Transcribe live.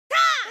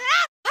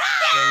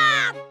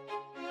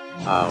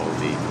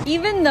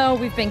Even though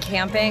we've been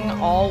camping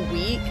all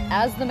week,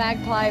 as the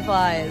magpie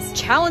flies,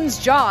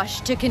 challenge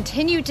Josh to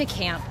continue to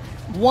camp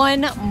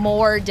one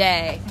more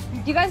day.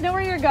 Do you guys know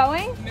where you're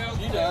going? No,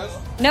 he does.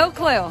 No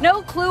clue.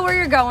 No clue where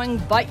you're going,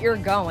 but you're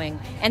going.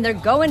 And they're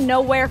going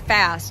nowhere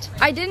fast.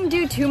 I didn't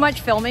do too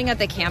much filming at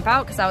the camp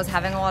out because I was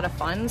having a lot of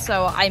fun,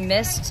 so I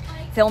missed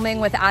filming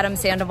with Adam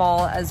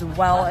Sandoval as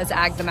well as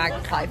Ag the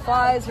Magpie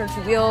Flies, her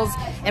two wheels,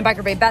 and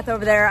Biker Babe Beth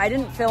over there. I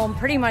didn't film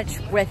pretty much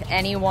with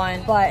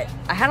anyone, but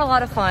I had a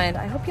lot of fun.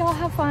 I hope y'all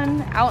have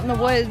fun out in the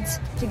woods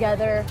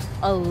together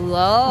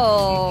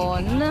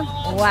alone.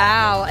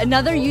 Wow,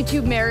 another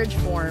YouTube marriage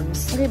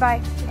forms. Okay, bye.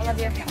 I love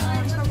you.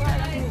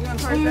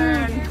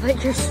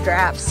 Like your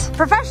straps.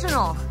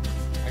 Professional.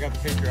 I got the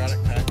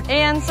patriotic pack.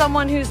 And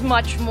someone who's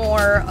much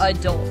more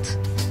adult.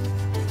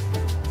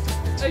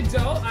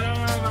 Adult? I don't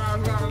know what I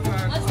was going to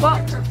say. Well,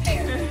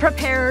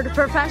 prepared,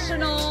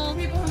 professional.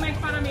 People who make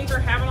fun of me for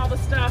having all the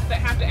stuff that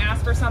have to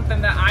ask for something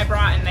that I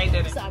brought and they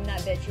didn't. So I'm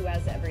that bitch who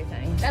has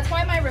everything. That's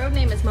why my road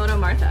name is Moto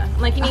Martha.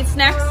 I'm like, you need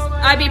snacks,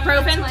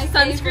 ibuprofen,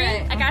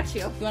 sunscreen. I got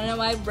you. You want to know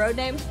my road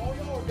name?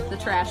 The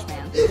Trash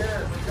Man. You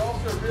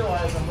also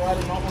realize I'm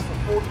riding almost a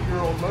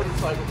 40-year-old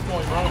motorcycle that's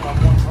only running on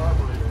one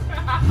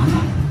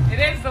carburetor. It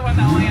is the one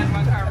that only has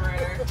one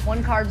carburetor.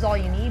 One carb's all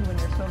you need when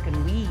you're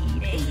smoking weed.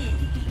 Hey,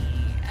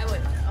 I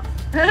wouldn't know.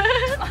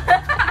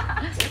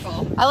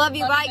 I love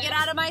you. Bye. Get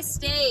out of my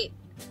state.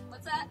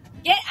 What's that?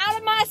 Get out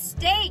of my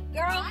state,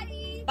 girl.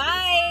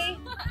 Bye.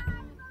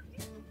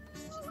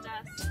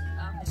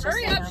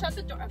 Hurry up, shut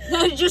the door.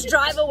 Just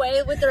drive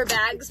away with their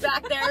bags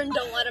back there and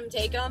don't let them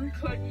take them.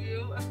 Could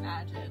you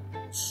imagine?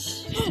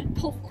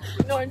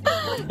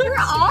 You're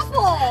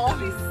awful. That'd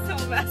be so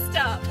messed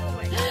up. Oh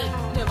my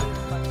god. No, but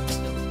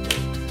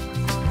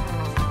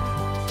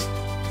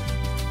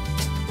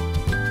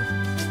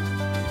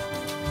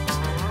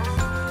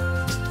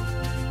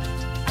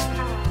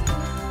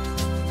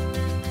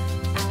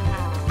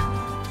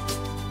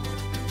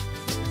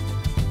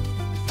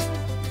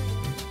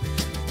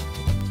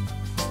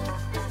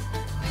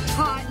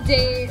hot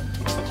date,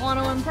 want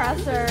to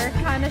impress her,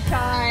 kind of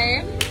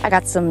shy. I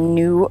got some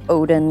new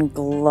Odin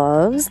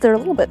gloves. They're a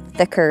little bit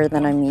thicker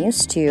than I'm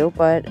used to,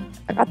 but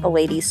I got the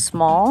ladies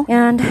small,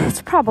 and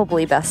it's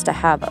probably best to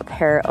have a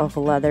pair of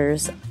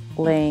leathers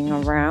laying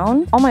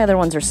around. All my other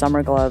ones are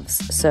summer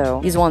gloves, so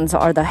these ones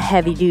are the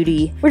heavy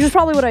duty, which is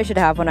probably what I should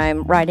have when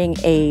I'm riding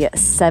a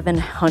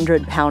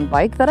 700-pound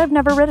bike that I've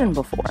never ridden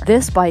before.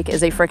 This bike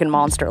is a freaking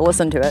monster.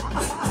 Listen to it.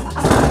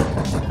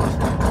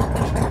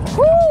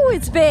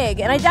 It's big,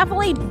 and I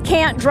definitely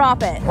can't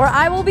drop it or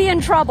I will be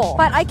in trouble,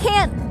 but I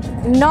can't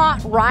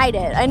not ride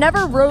it. I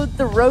never rode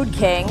the Road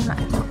King,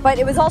 but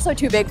it was also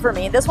too big for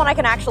me. This one I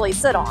can actually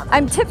sit on.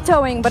 I'm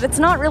tiptoeing, but it's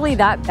not really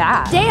that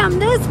bad. Damn,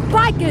 this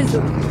bike is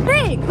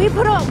big. We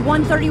put a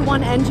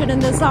 131 engine in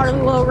this our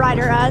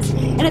lowrider S,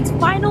 and its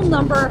final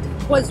number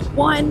was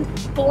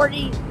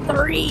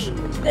 143.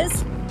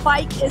 This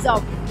bike is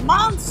a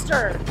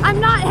monster. I'm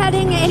not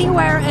heading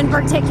anywhere in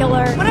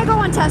particular. When I go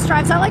on test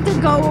drives, I like to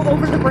go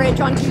over the bridge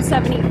on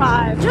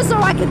 275 just so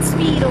I can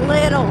speed a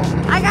little.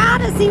 I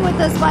gotta see what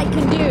this bike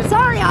can do.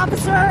 Sorry,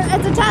 officer,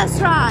 it's a test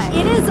drive.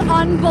 It is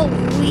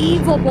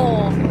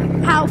unbelievable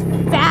how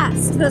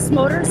fast this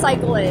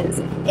motorcycle is.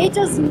 It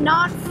does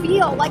not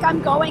feel like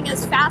I'm going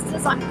as fast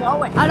as I'm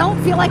going. I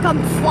don't feel like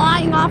I'm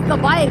flying off the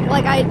bike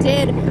like I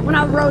did when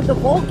I rode the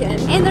Vulcan.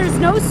 And there's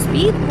no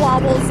speed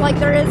wobbles like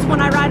there is when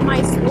I ride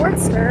my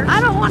Sportster. I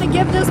don't want to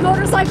give this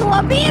motorcycle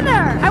up either.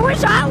 I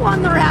wish I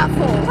won the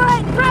raffle,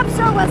 but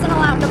Crapstar wasn't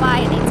allowed to buy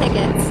any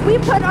tickets. We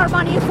put our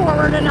money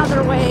forward in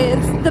other ways.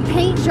 The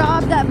paint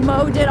job that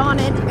Mo did on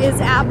it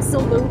is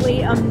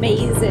absolutely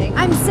amazing.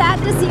 I'm sad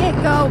to see it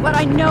go, but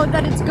I know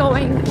that it's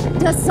going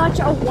to such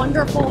a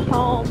wonderful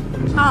home.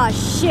 Ah,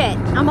 shit.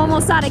 I'm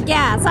almost out of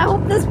gas. I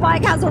hope this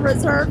bike has a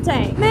reserve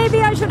tank.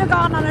 Maybe I should have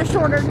gone on a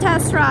shorter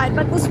test ride,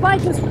 but this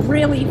bike is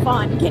really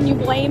fun. Can you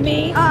blame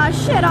me? Ah,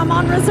 shit, I'm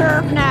on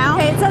reserve now.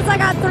 Okay, it says I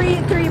got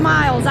three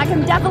miles. I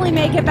can definitely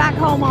make it back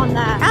home on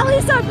that. At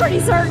least I'm pretty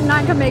certain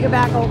I can make it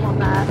back home on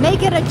that.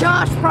 Make it a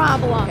Josh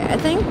problem. Okay, I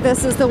think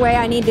this is the way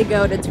I need to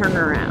go to turn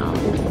around.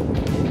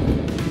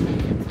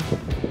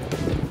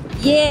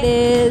 Yeah, it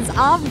is.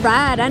 All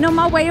right, I know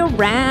my way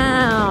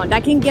around.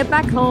 I can get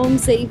back home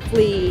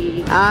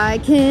safely. I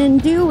can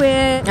do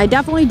it. I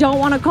definitely don't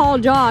want to call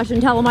Josh and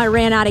tell him I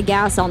ran out of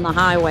gas on the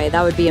highway.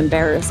 That would be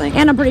embarrassing.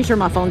 And I'm pretty sure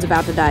my phone's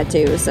about to die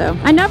too, so.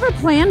 I never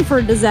planned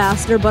for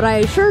disaster, but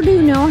I sure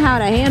do know how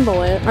to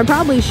handle it. I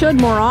probably should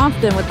more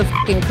often with the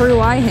fucking crew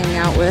I hang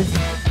out with.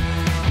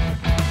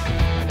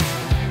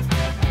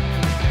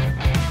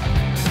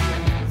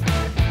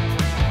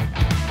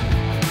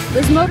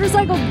 This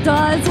motorcycle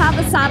does have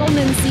a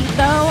Saddleman seat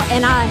though,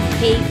 and I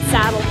hate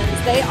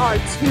Saddlemans. They are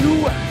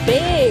too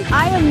big.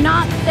 I am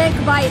not thick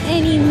by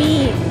any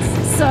means,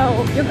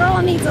 so your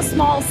girl needs a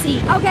small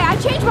seat. Okay, I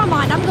changed my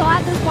mind. I'm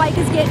glad this bike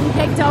is getting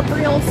picked up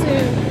real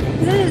soon.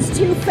 It is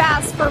too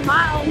fast for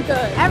my own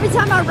good. Every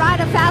time I ride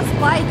a fast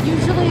bike,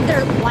 usually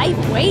they're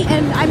lightweight.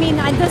 And I mean,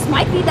 this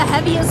might be the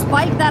heaviest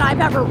bike that I've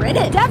ever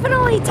ridden.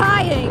 Definitely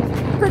tying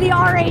for the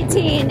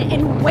R18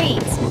 in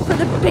weight for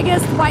the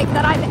biggest bike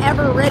that I've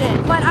ever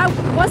ridden. But I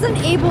wasn't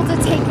able to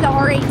take the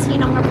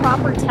R18 on a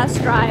proper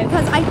test drive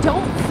because I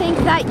don't think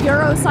that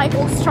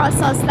Eurocycles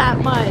trust us that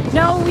much.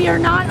 No, we are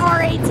not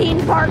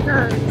R18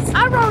 partners.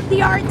 I rode the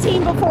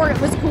R18 before it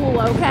was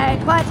cool,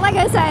 okay? But like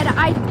I said,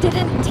 I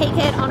didn't take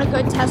it on a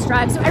good test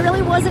drive, so I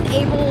really wasn't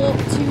able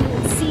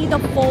to see the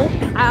full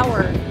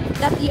power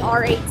that the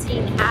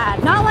R18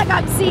 had. Not like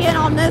I'm seeing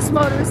on this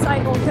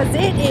motorcycle, because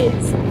it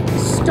is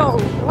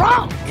strong.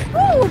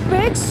 Ooh,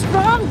 big,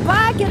 strong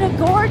bike and a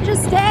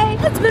gorgeous day.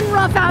 It's been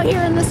rough out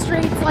here in the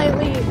streets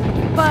lately,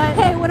 but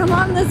hey, when I'm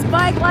on this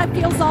bike, life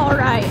feels all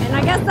right, and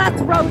I guess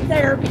that's road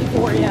therapy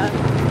for you.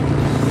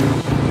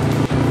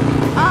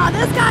 Ah,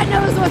 this guy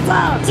knows what's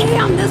up.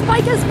 Damn, this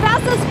bike is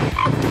fast as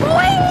f***,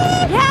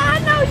 boy. Yeah, I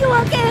know you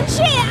looking.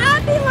 Shit,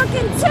 I'd be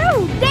looking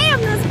too.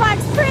 Damn, this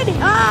bike's pretty.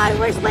 Ah, I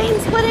wish lane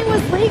splitting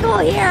was legal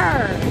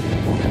here.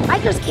 I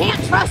just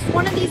can't trust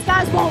one of these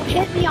guys won't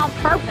hit me on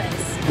purpose.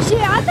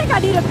 Shit, I think I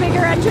need a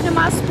bigger engine in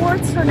my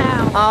Sportster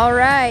now. All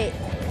right.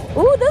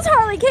 Ooh, this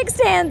Harley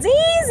kickstand's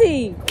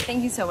easy.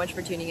 Thank you so much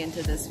for tuning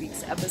into this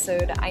week's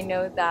episode. I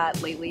know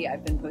that lately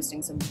I've been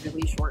posting some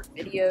really short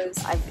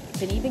videos. I've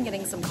been even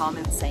getting some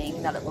comments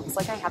saying that it looks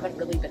like I haven't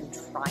really been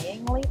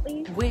trying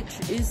lately,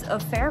 which is a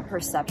fair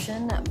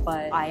perception,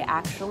 but I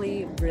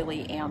actually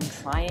really am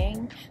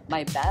trying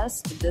my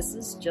best. This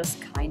is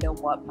just kind of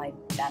what my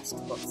best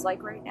looks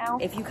like right now.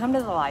 If you come to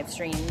the live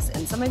streams,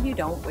 and some of you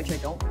don't, which I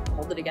don't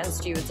hold it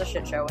against you, it's a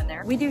shit show in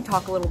there. We do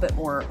talk a little bit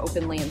more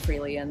openly and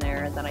freely in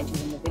there than I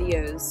do in the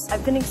videos.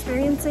 I've been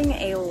experiencing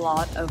a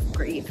lot of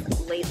grief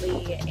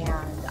lately,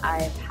 and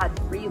I've had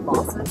 3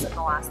 losses in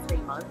the last 3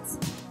 months,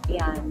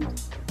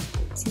 and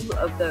 2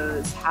 of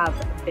those have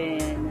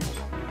been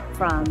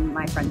from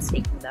my friends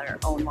taking their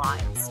own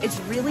lives. It's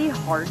really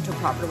hard to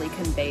properly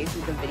convey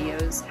through the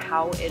videos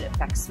how it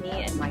affects me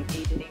in my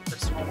day-to-day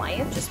personal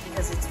life, just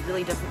because it's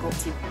really difficult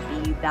to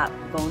be that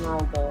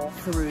vulnerable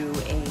through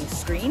a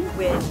screen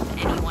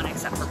with anyone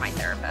except for my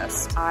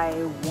therapist. I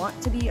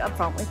want to be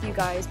upfront with you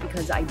guys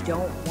because I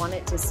don't want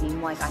it to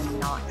seem like I'm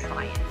not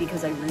trying,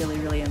 because I really,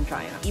 really am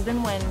trying.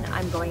 Even when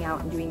I'm going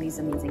out and doing these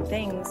amazing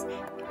things,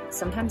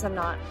 sometimes I'm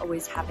not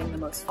always having the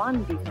most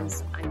fun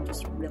because I'm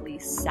just really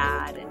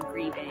sad and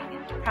grieving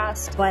and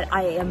depressed, but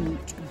I am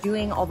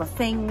doing all the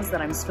things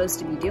that I'm supposed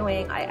to be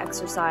doing. I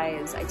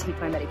exercise, I take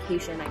my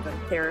medication, I go to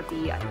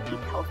therapy, I eat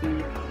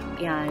healthy,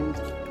 and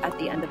at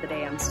the end of the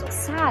day, I'm still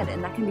sad,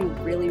 and that can be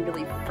really,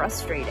 really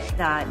frustrating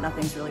that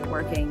nothing's really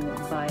working,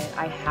 but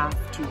I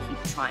have to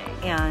keep trying.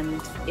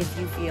 And if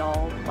you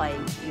feel like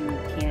you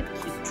can't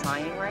keep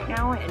trying right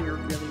now and you're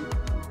really...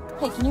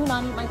 Hey, can you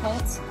not eat my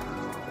pants?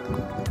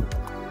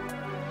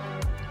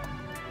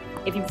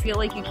 If you feel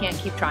like you can't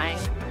keep trying,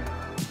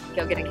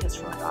 go get a kiss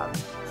from a dog.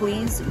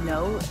 Please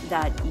know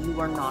that you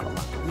are not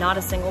alone. Not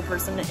a single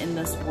person in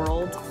this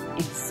world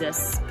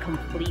exists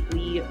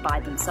completely by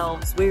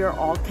themselves. We are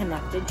all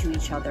connected to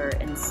each other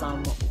in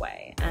some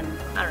way. And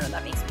I don't know,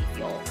 that makes me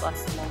feel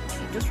less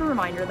lonely. Just a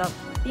reminder that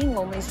being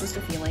lonely is just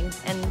a feeling,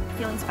 and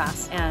feelings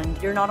pass,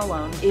 and you're not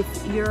alone. If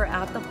you're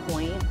at the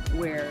point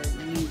where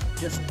you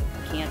just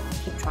can't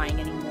keep trying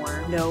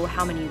anymore, know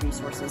how many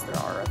resources there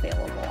are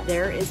available.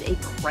 There is a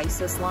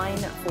crisis line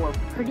for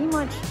pretty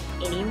much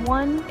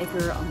anyone. If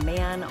you're a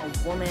man,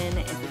 a woman,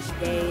 if you're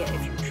gay,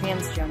 if you're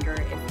transgender,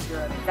 if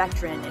you're a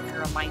veteran, if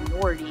you're a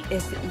minority,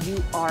 if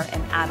you are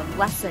an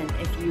adolescent,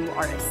 if you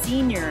are a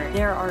senior,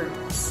 there are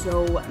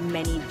so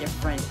many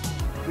different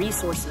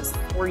resources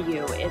for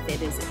you. If it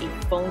is a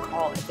phone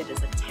call, if it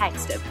is a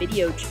text, a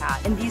video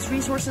chat, and these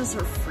resources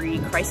are free.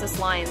 Crisis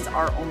lines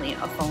are only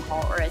a phone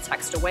call or a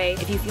text away.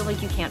 If you feel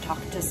like you can't talk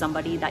to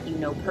somebody that you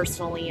know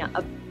personally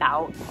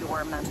about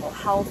your mental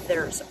health,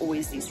 there's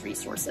always these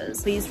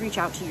resources. Please reach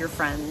out to your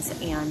friends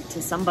and to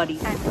somebody.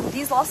 And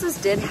these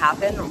losses did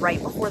happen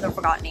right before the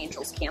Forgotten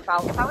Angels camp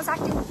out. If I was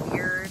acting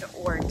weird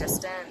or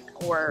distant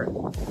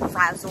or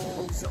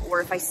frazzled,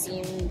 or if I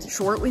seemed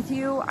short with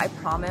you, I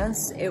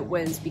promise it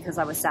was because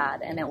I was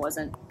sad, and it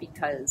wasn't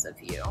because of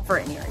you for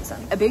any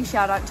reason. A big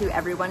shout out to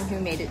everyone who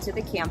made it to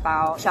the camp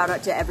out. Shout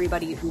out to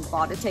everybody who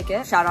bought a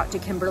ticket. Shout out to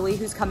Kimberly,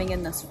 who's coming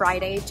in this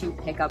Friday to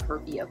pick up her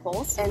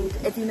vehicles. And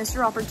if you missed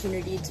your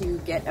opportunity to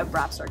get a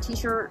Brapstar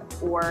t-shirt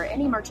or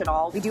any merch at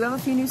all, we do have a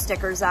few new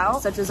stickers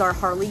out, such as our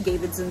Harley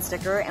Davidson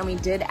sticker, and we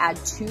did add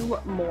 2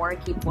 more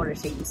Keep Florida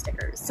Shady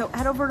stickers. So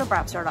head over to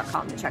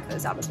brapstar.com to check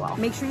those out as well.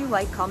 Make sure you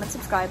like, comment,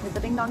 subscribe, hit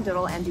the ding dong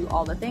diddle, and do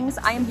all the things.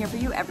 I am here for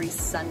you every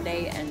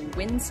Sunday and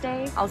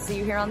Wednesday. I'll see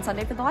you here on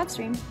Sunday for the live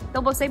stream.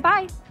 Bilbo, say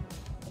bye.